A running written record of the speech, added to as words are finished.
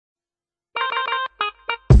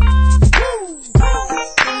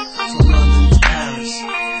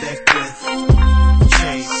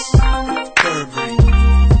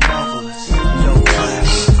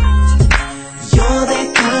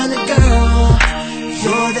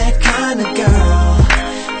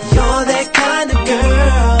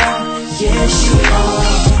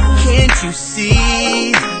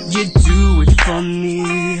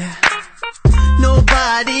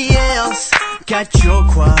got your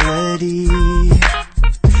quality,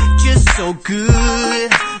 just so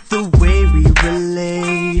good, the way we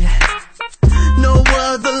relate. No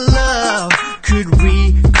other love could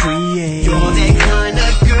recreate. You're that kind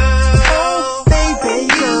of girl, baby,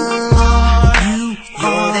 you are.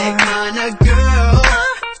 You're that kind of girl,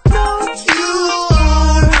 you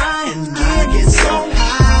are. And I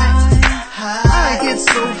get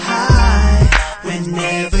so high,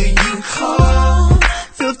 whenever you call,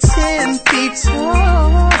 feel 10 feet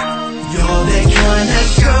tall. You're that kind of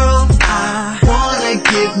girl I wanna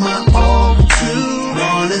give my all to,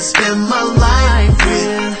 wanna spend my